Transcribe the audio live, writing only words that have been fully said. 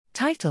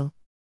Title: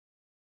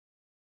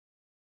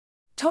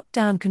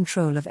 Top-down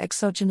control of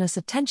exogenous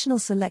attentional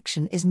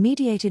selection is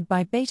mediated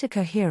by beta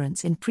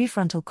coherence in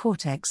prefrontal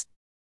cortex.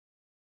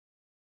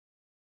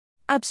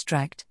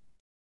 Abstract: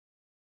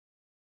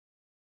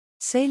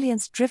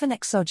 Salience-driven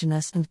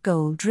exogenous and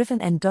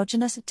goal-driven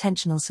endogenous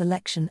attentional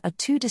selection are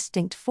two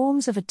distinct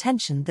forms of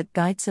attention that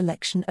guide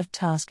selection of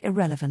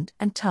task-irrelevant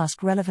and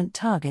task-relevant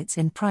targets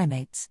in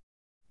primates.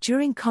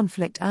 During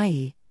conflict,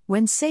 i.e.,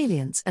 when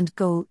salience and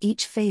goal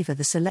each favor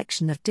the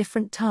selection of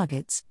different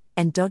targets,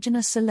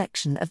 endogenous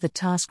selection of the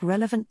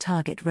task-relevant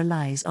target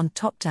relies on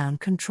top-down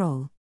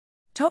control.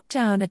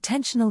 Top-down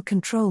attentional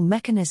control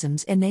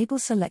mechanisms enable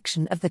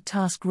selection of the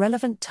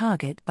task-relevant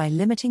target by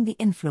limiting the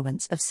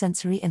influence of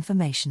sensory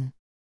information.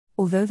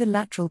 Although the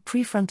lateral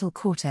prefrontal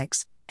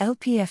cortex,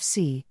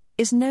 LPFC,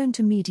 is known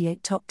to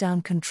mediate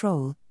top-down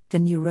control, the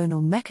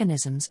neuronal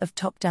mechanisms of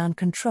top-down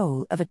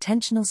control of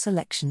attentional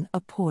selection are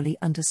poorly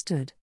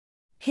understood.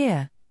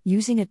 Here,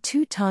 using a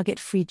two-target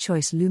free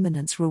choice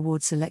luminance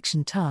reward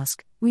selection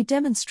task, we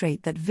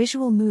demonstrate that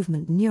visual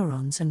movement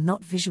neurons and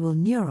not visual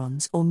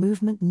neurons or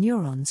movement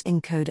neurons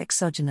encode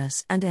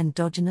exogenous and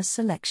endogenous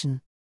selection.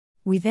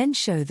 We then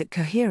show that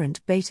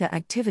coherent beta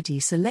activity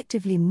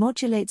selectively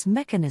modulates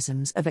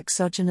mechanisms of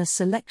exogenous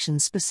selection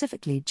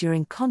specifically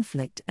during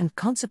conflict and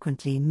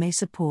consequently may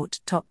support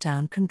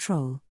top-down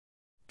control.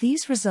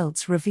 These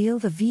results reveal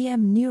the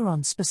VM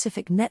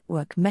neuron-specific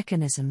network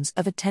mechanisms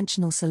of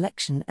attentional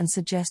selection and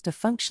suggest a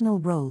functional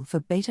role for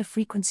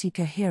beta-frequency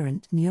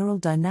coherent neural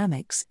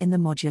dynamics in the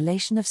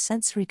modulation of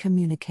sensory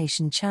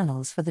communication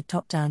channels for the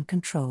top-down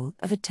control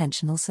of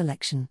attentional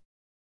selection.